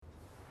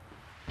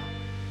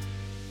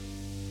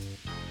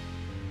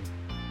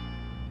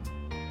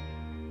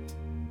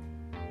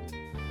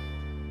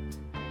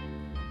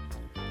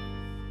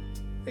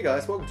Hey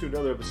guys, welcome to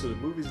another episode of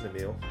Movies and a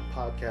Meal, a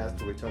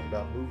podcast where we talk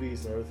about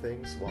movies and other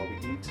things while we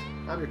eat.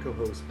 I'm your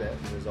co-host Ben,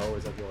 and as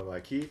always I'm joined by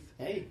Keith.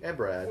 Hey. And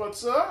Brad.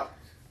 What's up?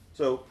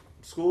 So,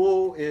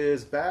 school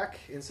is back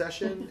in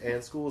session,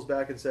 and school is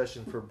back in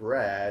session for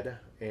Brad,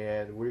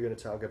 and we're going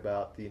to talk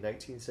about the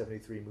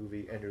 1973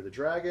 movie Enter the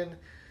Dragon.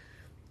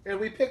 And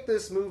we picked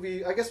this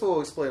movie, I guess we'll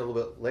explain a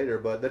little bit later,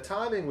 but the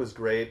timing was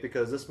great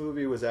because this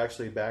movie was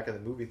actually back in the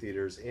movie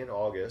theaters in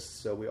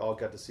August, so we all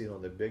got to see it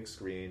on the big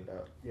screen,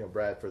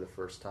 Brad for the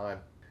first time.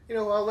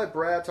 I'll let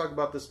Brad talk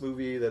about this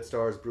movie that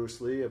stars Bruce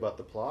Lee, about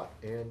the plot,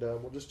 and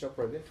we'll just jump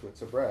right into it.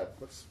 So Brad,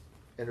 what's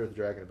Enter the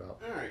Dragon about?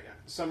 Alright,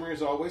 summary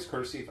is always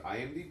courtesy of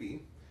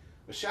IMDb.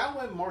 A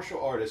Shaolin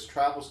martial artist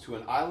travels to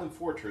an island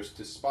fortress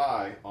to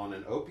spy on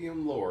an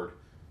opium lord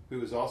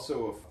who is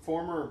also a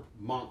former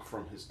monk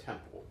from his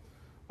temple,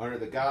 under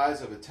the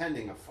guise of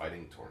attending a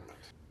fighting tournament.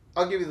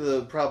 I'll give you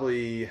the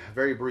probably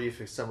very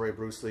brief summary of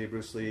Bruce Lee.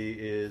 Bruce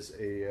Lee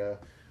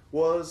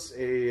was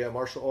a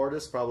martial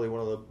artist, probably one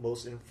of the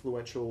most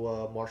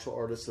influential martial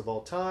artists of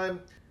all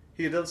time.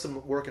 He had done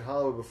some work in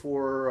Hollywood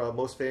before,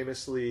 most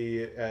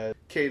famously as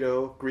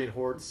Kato, Green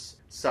Hort's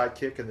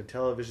sidekick in the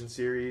television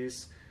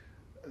series.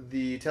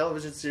 The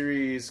television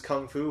series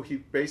Kung Fu, he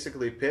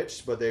basically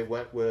pitched, but they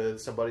went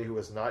with somebody who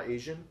was not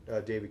Asian,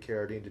 David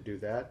Carradine, to do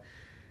that.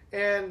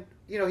 And,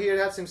 he had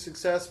had some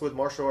success with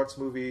martial arts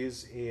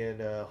movies in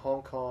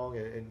Hong Kong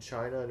and in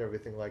China and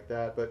everything like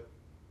that. But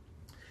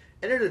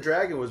Enter the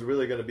Dragon was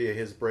really going to be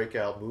his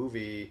breakout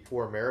movie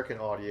for American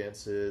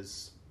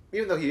audiences,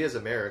 even though he is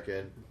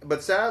American.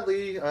 But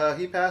sadly,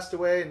 he passed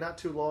away not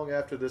too long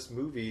after this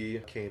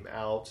movie came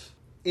out.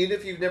 Even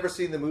if you've never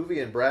seen the movie,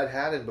 and Brad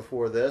hadn't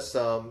before this,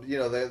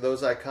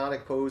 those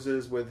iconic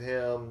poses with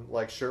him,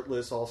 like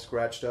shirtless, all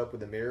scratched up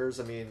with the mirrors,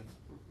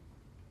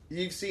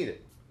 you've seen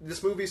it.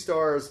 This movie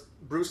stars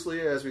Bruce Lee,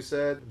 as we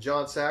said,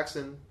 John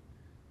Saxon,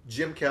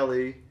 Jim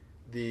Kelly,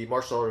 the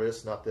martial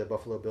artist, not the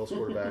Buffalo Bills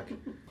quarterback.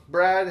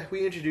 Brad,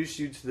 we introduced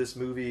you to this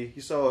movie.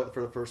 You saw it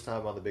for the first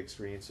time on the big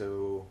screen,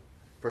 so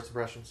first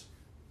impressions?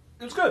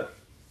 It was good.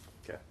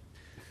 Okay.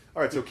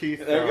 All right, so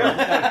Keith, there you want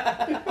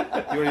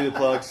to do the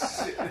plugs?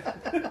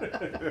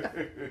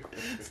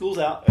 School's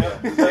out.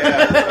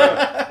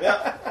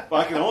 Yeah. Well,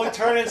 I can only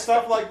turn in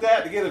stuff like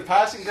that to get a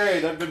passing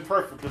grade. I've been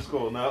perfect for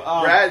school. No,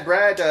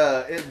 Brad,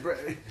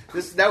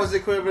 that was the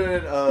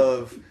equivalent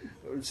of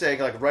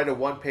saying like write a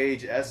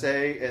one-page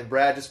essay, and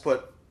Brad just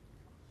put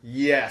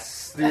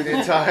yes through the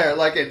entire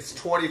it's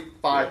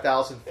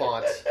 25,000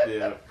 fonts.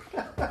 Yeah.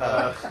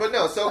 But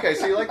no, so okay.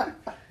 So you like?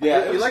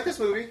 Yeah, you like this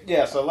movie?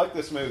 Yes, I like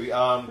this movie.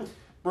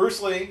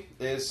 Bruce Lee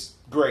is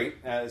great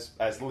as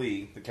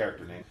Lee, the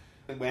character name.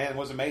 Man, it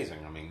was amazing.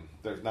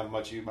 There's not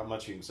much you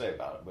can say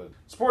about it, but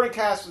supporting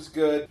cast was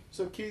good.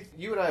 So Keith,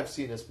 you and I have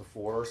seen this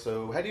before.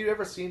 So had you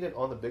ever seen it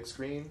on the big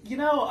screen?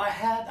 I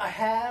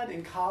had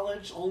in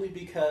college, only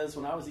because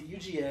when I was at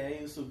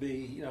UGA, this would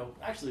be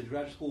actually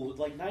graduate school was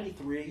like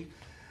 '93.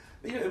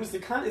 It's the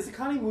kind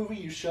of movie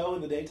you show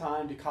in the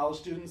daytime to college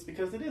students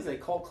because it is a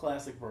cult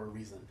classic for a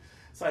reason.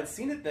 So I'd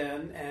seen it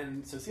then,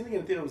 and so seeing it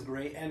in the theater was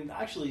great. And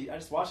actually, I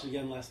just watched it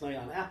again last night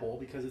on Apple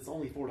because it's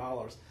only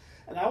 $4.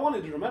 And I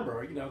wanted to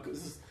remember,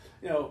 because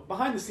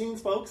behind the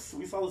scenes, folks,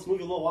 we saw this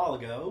movie a little while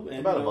ago.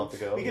 And, about a month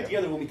ago. We get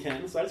together when we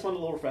can, so I just wanted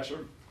a little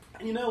refresher.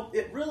 And,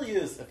 it really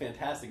is a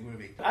fantastic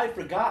movie. I'd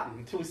forgotten,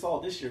 until we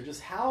saw it this year,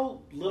 just how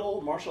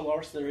little martial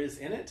arts there is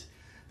in it.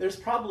 There's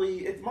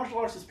martial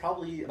arts is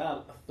probably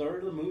about a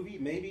third of the movie,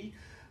 maybe.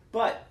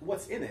 But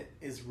what's in it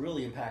is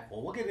really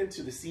impactful. We'll get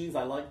into the scenes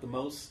I like the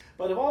most.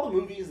 But of all the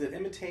movies that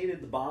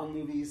imitated the Bond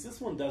movies, this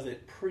one does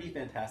it pretty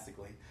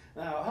fantastically.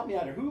 Now, help me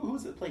out here.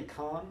 Who's it played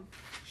Khan?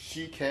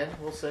 Shi Ken,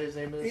 we'll say his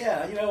name is.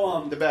 Yeah,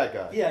 the bad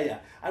guy. Yeah.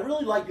 I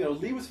really like,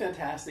 Lee was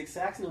fantastic,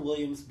 Saxon and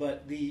Williams,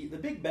 but the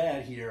big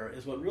bad here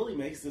is what really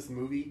makes this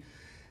movie.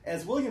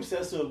 As Williams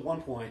says to at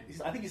one point,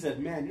 I think he said,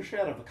 "Man, you're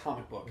straight out of a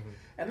comic book,"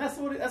 and that's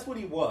what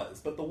he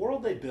was. But the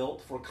world they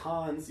built for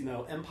Khan's,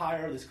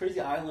 empire, this crazy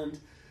island.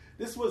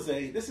 This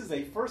is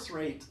a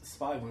first-rate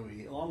spy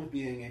movie, along with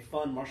being a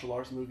fun martial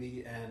arts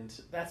movie, and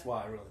that's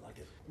why I really like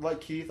it. Like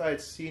Keith, I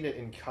had seen it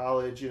in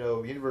college.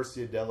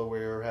 University of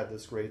Delaware had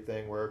this great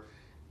thing where,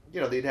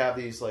 they'd have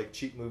these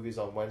cheap movies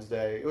on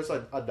Wednesday. It was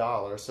like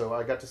 $1, so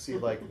I got to see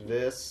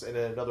this, and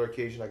then another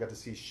occasion I got to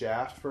see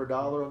Shaft for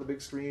 $1 on the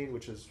big screen,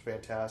 which is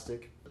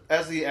fantastic.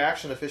 As the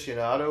action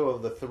aficionado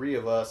of the three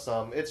of us,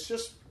 it's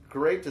just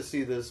great to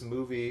see this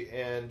movie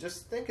and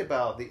just think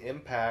about the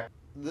impact.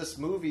 This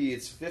movie,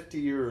 it's 50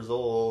 years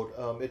old.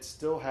 It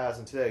still has,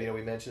 and today,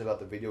 we mentioned about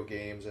the video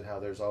games and how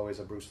there's always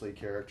a Bruce Lee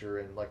character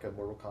in like a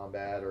Mortal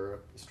Kombat or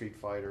a Street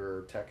Fighter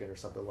or Tekken or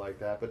something like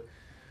that. But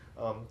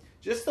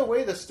just the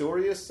way the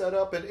story is set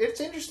up, and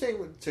it's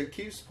interesting to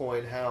Keith's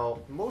point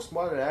how most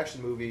modern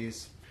action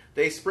movies,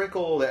 they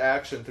sprinkle the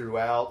action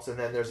throughout, and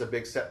then there's a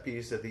big set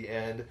piece at the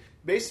end.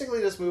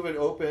 Basically, this movie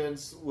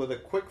opens with a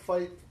quick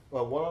fight,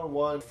 a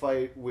one-on-one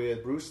fight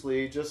with Bruce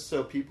Lee, just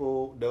so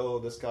people know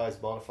this guy's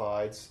bona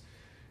fides.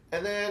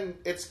 And then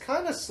it's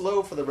kind of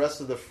slow for the rest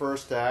of the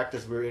first act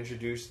as we're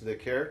introduced to the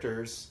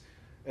characters.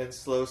 and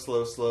slow.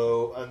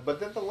 But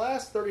then the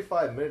last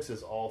 35 minutes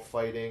is all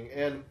fighting.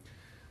 And,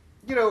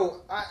 you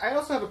know, I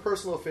also have a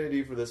personal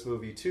affinity for this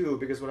movie, too,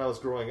 because when I was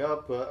growing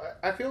up,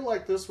 I feel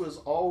like this was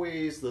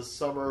always the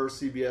summer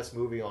CBS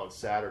movie on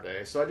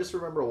Saturday. So I just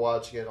remember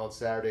watching it on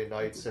Saturday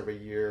nights every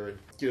year. And,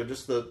 you know,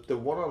 just the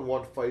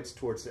one-on-one fights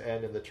towards the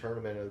end in the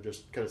tournament have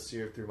just kind of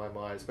seared through my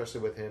mind, especially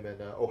with him and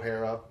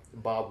O'Hara,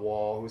 and Bob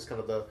Wall, who's kind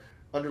of the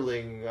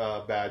underling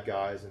bad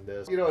guys in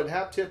this. You know, and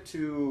hat tip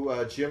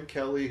to Jim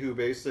Kelly, who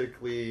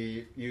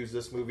basically used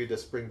this movie to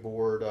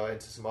springboard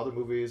into some other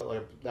movies,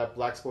 like that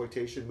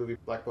blaxploitation movie,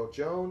 Black Bolt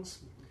Jones.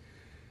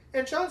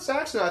 And John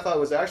Saxon, I thought,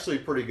 was actually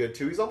pretty good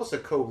too. He's almost a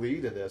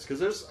co-lead in this,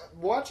 because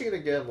watching it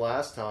again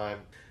last time,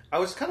 I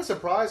was kind of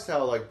surprised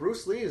how like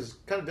Bruce Lee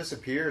kind of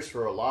disappears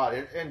for a lot,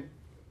 and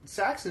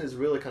Saxon is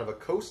really kind of a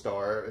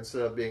co-star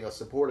instead of being a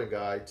supporting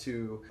guy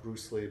to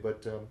Bruce Lee,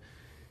 but.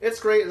 It's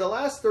great. In the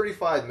last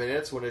 35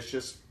 minutes, when it's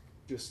just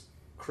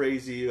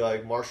crazy,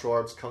 like martial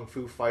arts, kung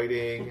fu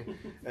fighting,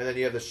 and then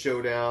you have the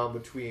showdown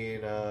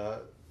between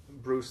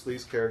Bruce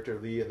Lee's character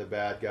Lee and the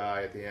bad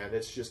guy at the end.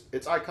 It's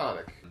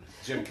iconic.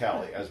 Jim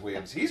Kelly as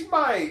Williams.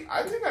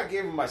 I think I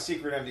gave him my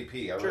secret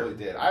MVP. I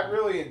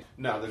really did.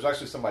 No, there's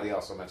actually somebody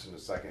else I'll mention in a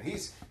second.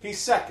 He's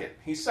second.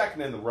 He's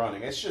second in the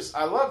running. It's just,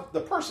 I love,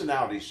 the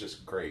personality's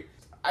just great.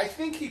 I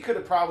think he could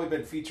have probably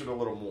been featured a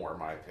little more, in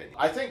my opinion.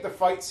 I think the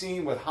fight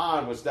scene with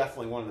Han was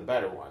definitely one of the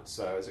better ones.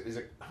 So is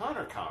it Han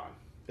or Khan?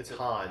 It's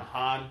Han.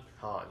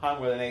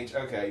 Han with an H.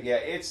 Okay, yeah.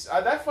 It's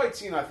that fight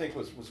scene I think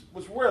was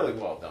really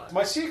well done.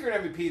 My secret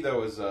MVP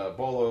though is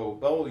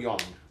Bolo Young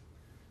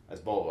as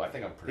Bolo. I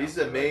think I'm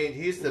pronouncing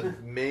He's the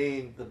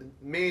main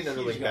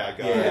underling bad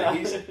guy. Yeah,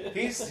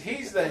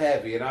 he's the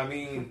heavy, and I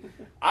mean,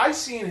 I've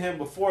seen him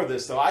before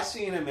this though. I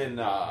seen him in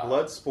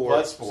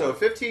Bloodsport. So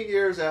 15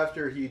 years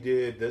after he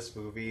did this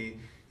movie,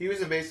 he was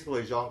in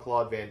basically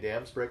Jean-Claude Van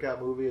Damme's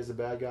breakout movie as a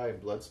bad guy in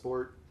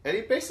Bloodsport. And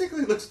he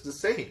basically looks the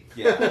same.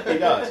 Yeah, he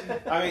does.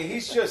 I mean,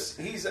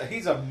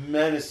 he's a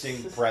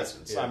menacing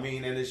presence. Yeah. I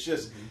mean, and it's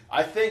just,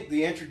 I think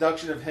the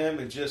introduction of him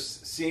and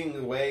just seeing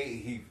the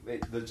way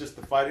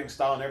the fighting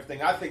style and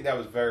everything, I think that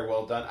was very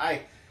well done.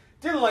 I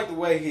didn't like the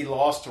way he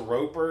lost to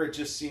Roper. It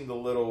just seemed a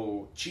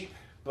little cheap.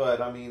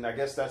 But I mean, I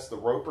guess that's the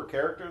Roper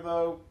character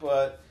though.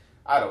 But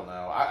I don't know.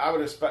 I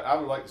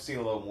would like to see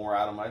a little more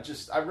out of him.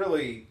 I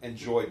really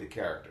enjoyed the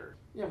character.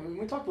 Yeah,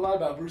 we talked a lot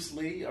about Bruce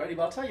Lee already,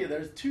 but I'll tell you,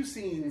 there's two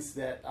scenes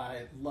that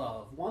I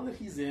love. One that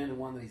he's in and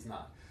one that he's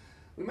not.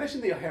 We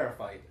mentioned the O'Hara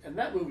fight, and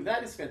that movie,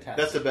 that is fantastic.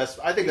 That's the best.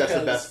 I think that's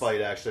the best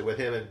fight, actually, with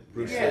him and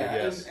Bruce Lee,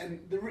 yes.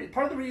 And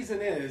part of the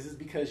reason is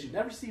because you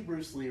never see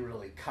Bruce Lee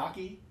really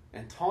cocky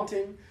and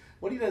taunting.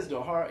 What he does to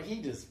O'Hara,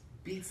 he just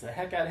beats the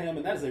heck out of him,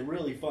 and that is a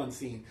really fun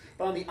scene.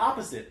 But on the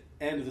opposite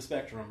end of the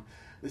spectrum,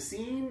 the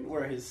scene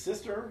where his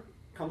sister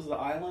comes to the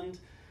island,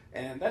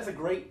 and that's a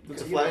great,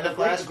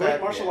 great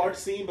martial arts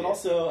scene, but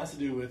also has to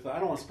do with, I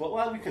don't want to spoil,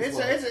 well, we can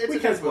spoil it. It's a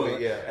good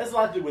movie, yeah. It has a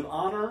lot to do with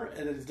honor,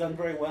 and it's done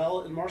very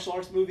well in martial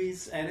arts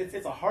movies, and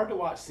it's a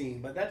hard-to-watch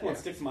scene, but that one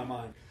sticks in my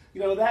mind.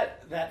 You know,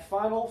 that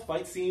final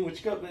fight scene,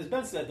 which, as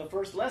Ben said, the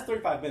last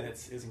 35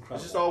 minutes is incredible.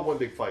 It's just all one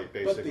big fight,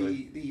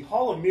 basically. But the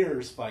Hall of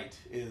Mirrors fight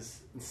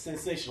is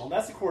sensational.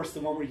 That's, of course, the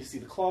one where you see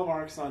the claw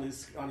marks on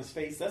his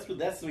face. If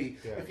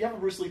you have a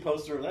Bruce Lee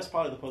poster, that's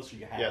probably the poster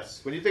you have.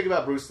 Yes. When you think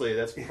about Bruce Lee,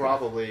 that's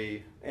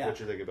probably what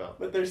you think about.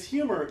 But there's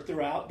humor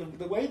throughout.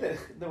 The way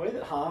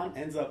that Han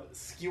ends up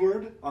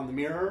skewered on the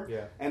mirror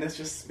and it's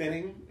just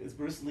spinning as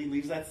Bruce Lee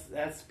leaves,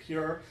 that's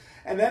pure.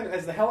 And then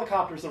as the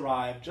helicopters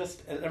arrive,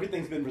 just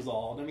everything's been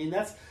resolved. I mean,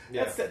 that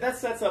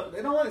sets up.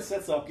 It not only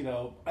sets up,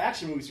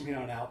 action movies from here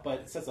on out,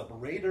 but it sets up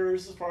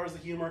Raiders as far as the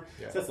humor.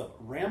 Yeah. It sets up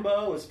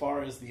Rambo as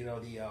far as the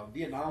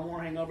Vietnam War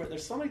hangover.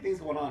 There's so many things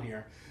going on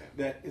here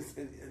that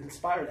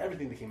inspired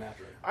everything that came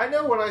after it. I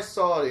know when I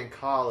saw it in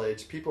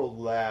college, people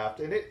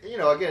laughed, and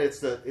again, it's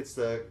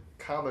the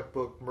comic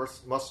book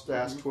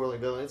mustache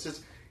twirling villain. It's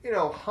just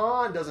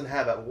Han doesn't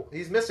have it.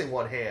 He's missing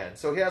one hand,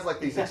 so he has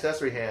like these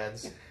accessory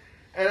hands.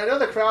 And I know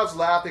the crowds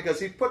laugh because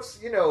he puts,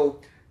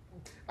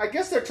 I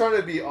guess they're trying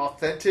to be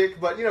authentic,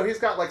 but, he's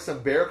got like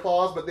some bear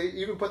claws, but they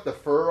even put the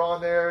fur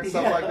on there and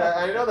stuff like that.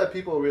 I know that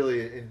people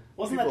really...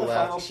 Wasn't that the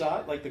final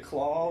shot? Like the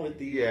claw with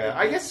the... Yeah,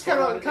 I guess it's kind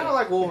of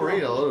like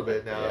Wolverine a little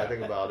bit now that I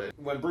think about it.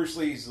 When Bruce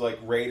Lee's like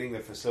raiding the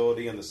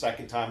facility and the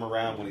second time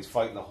around when he's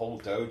fighting the whole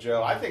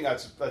dojo, I think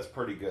that's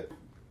pretty good.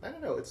 I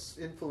don't know. It's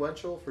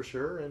influential for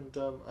sure, and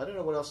I don't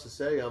know what else to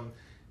say.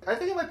 I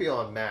think it might be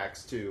on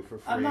Max too for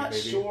free. I'm not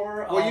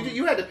sure. Well,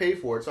 you had to pay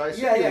for it, so I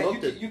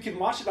assume you can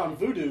watch it on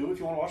Vudu if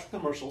you want to watch the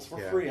commercials for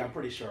free. I'm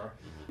pretty sure.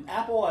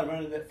 Apple, I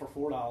rented it for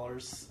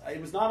 $4.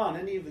 It was not on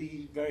any of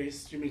the various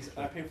streaming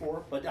I pay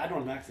for, but I don't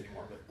have Max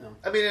anymore. But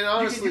I mean, and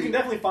honestly, you can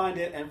definitely find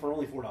it, and for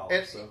only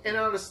 $4. And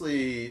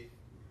honestly,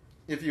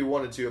 if you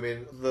wanted to, I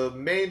mean, the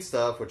main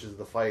stuff, which is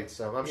the fights,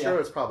 I'm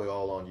sure it's probably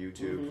all on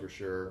YouTube for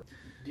sure.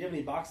 Do you have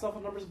any box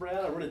office numbers,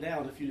 Brad? I wrote it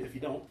down if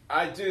you don't.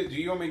 I do. Do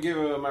you want me to give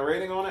my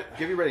rating on it?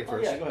 Give your rating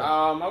first. Yeah, go ahead.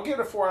 I'll give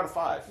it a 4 out of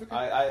 5. Okay.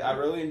 I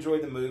really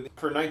enjoyed the movie.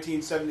 For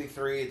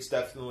 1973, it's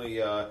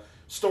definitely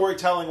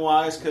storytelling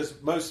wise, because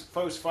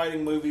most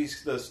fighting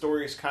movies, the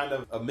story is kind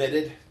of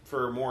omitted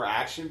for more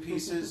action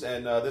pieces,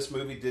 and this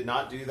movie did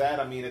not do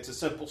that. I mean, it's a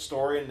simple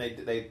story, and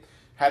they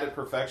had it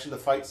perfection. The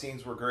fight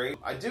scenes were great.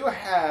 I do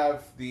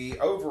have the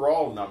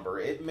overall number.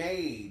 It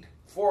made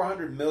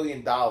 $400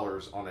 million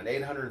on an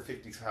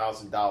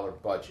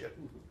 $850,000 budget.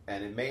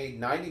 And it made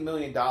 $90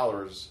 million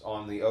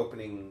on the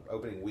opening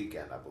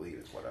weekend, I believe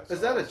is what I saw.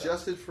 Is that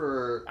adjusted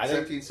for I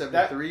think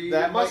 1773?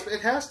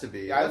 It has to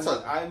be.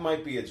 I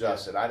might be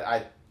adjusted.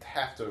 Yeah.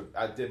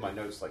 I did my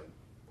notes like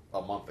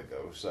a month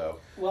ago. So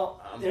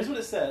here's what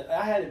it said.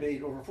 I had it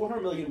made over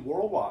 $400 million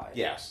worldwide.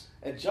 Yes.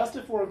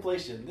 Adjusted for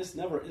inflation, this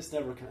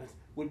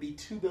would be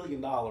 $2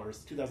 billion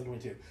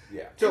 2022.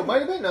 Yeah. So it might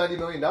have been $90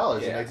 million in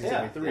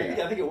 1973.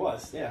 Yeah, I think it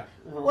was. Yeah.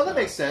 Well, that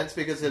makes sense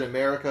because in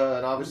America,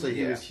 and obviously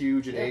he was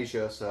huge in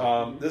Asia.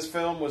 So this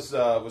film was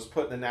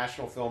put in the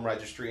National Film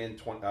Registry in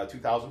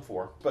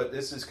 2004, but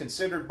this is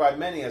considered by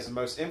many as the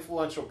most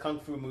influential kung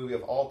fu movie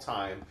of all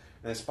time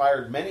and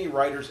inspired many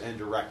writers and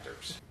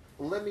directors.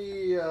 Let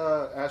me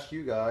ask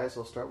you guys.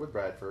 I'll start with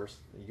Brad first.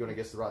 Are you going to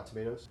guess the Rotten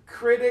Tomatoes?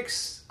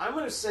 Critics, I'm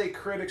going to say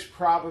critics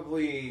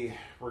probably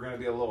were going to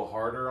be a little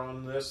harder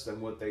on this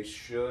than what they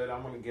should.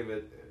 I'm going to give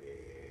it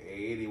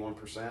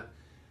 81%.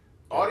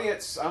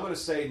 Audience, I'm going to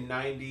say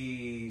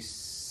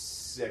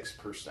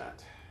 96%.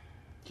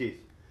 Keith?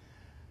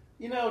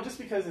 You know, just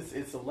because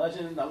it's a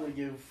legend, I'm going to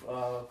give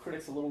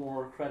critics a little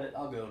more credit.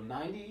 I'll go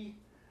 90,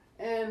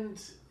 and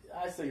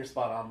I say you're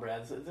spot on,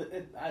 Brad.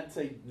 I'd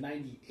say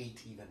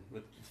 98 even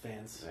with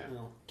fans. Yeah. You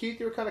know. Keith,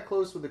 you were kind of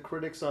close with the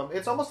critics.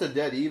 It's almost a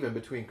dead even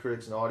between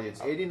critics and audience.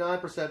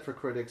 89% for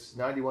critics,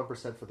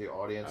 91% for the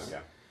audience. Okay.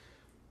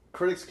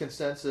 Critics'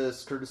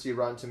 consensus, courtesy of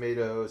Rotten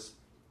Tomatoes,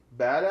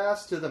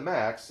 badass to the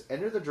max.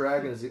 Enter the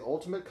Dragon is the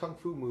ultimate kung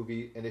fu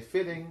movie and a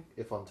fitting,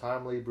 if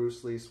untimely,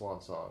 Bruce Lee swan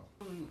song.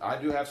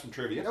 I do have some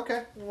trivia.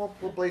 Okay, we'll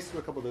blaze through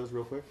a couple of those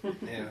real quick.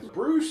 Yeah.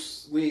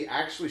 Bruce Lee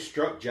actually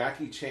struck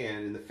Jackie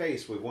Chan in the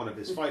face with one of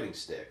his fighting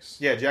sticks.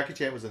 Yeah, Jackie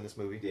Chan was in this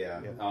movie.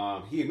 Yeah.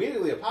 He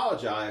immediately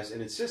apologized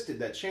and insisted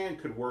that Chan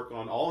could work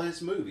on all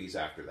his movies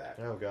after that.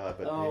 Oh, God,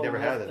 but he never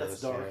had that. That's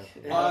dark.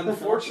 Yeah.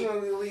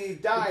 Unfortunately, Lee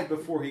died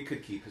before he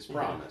could keep his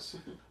promise.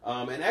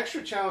 An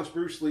extra challenged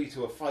Bruce Lee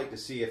to a fight to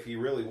see if he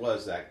really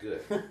was that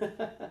good.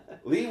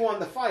 Lee won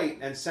the fight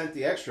and sent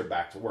the extra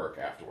back to work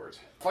afterwards.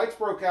 Fights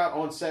broke out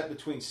on set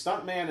between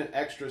stuntman and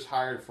extras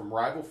hired from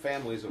rival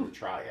families of the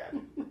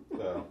Triad.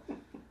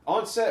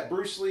 On set,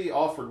 Bruce Lee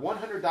offered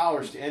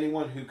 $100 to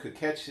anyone who could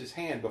catch his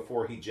hand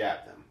before he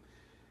jabbed them.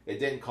 It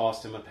didn't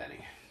cost him a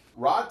penny.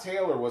 Rod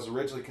Taylor was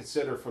originally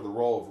considered for the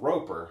role of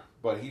Roper,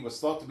 but he was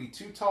thought to be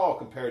too tall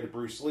compared to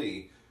Bruce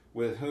Lee,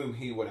 with whom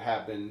he would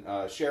have been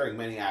sharing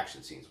many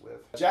action scenes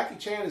with. Jackie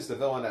Chan is the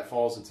villain that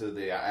falls into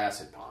the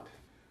acid pond.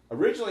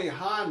 Originally,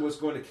 Han was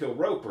going to kill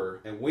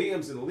Roper, and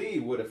Williams and Lee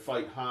would have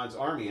fight Han's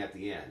army at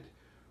the end.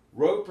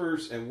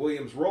 Roper's and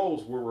Williams'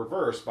 roles were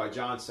reversed by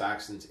John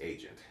Saxon's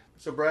agent.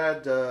 So,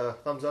 Brad,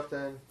 thumbs up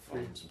then?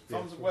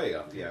 Thumbs way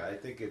up, yeah. I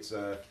think it's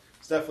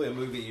definitely a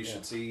movie you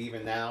should see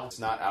even now. It's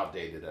not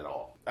outdated at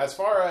all. As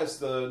far as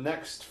the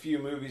next few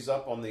movies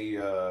up on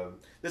the...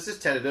 this is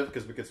tentative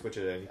because we could switch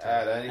it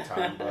at any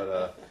time.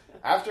 But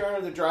after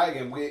Enter the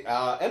Dragon,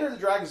 Enter the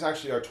Dragon is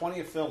actually our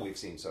 20th film we've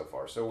seen so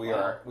far. So we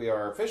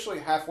are officially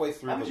halfway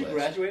through the list. Haven't you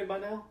graduated by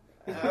now?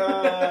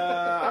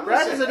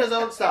 Brad is in his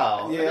own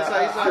style. Yeah,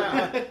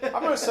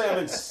 I'm going to say I'm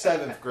in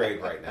 7th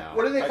grade right now.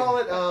 What do they call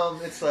it?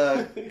 It's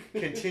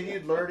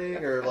continued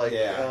learning or like...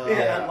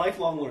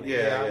 lifelong learning.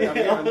 Yeah.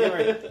 I'm getting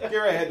ready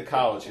to head to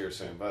college here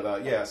soon.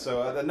 But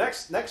so the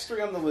next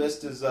three on the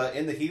list is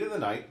In the Heat of the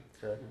Night,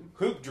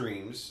 Hoop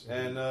Dreams,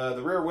 and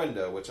The Rear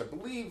Window, which I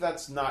believe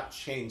that's not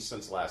changed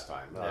since last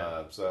time.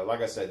 So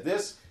like I said,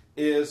 this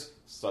is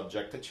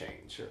subject to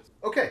change. Sure.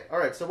 Okay, all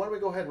right. So why don't we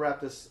go ahead and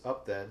wrap this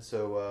up then?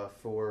 So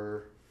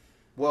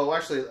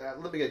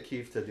let me get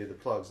Keith to do the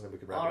plugs, and then we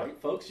can wrap it up. All right,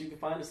 folks, you can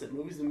find us at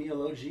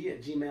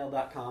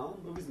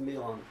moviesthemealog@gmail.com, Movies the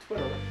Meal on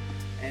Twitter,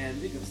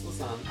 and you can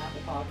listen on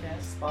Apple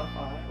Podcasts,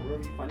 Spotify, or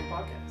wherever you find your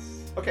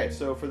podcasts. Okay,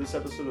 so for this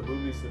episode of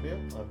Movies the Meal,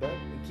 I'm Ben.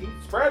 And Keith.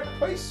 Spread,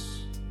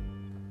 peace.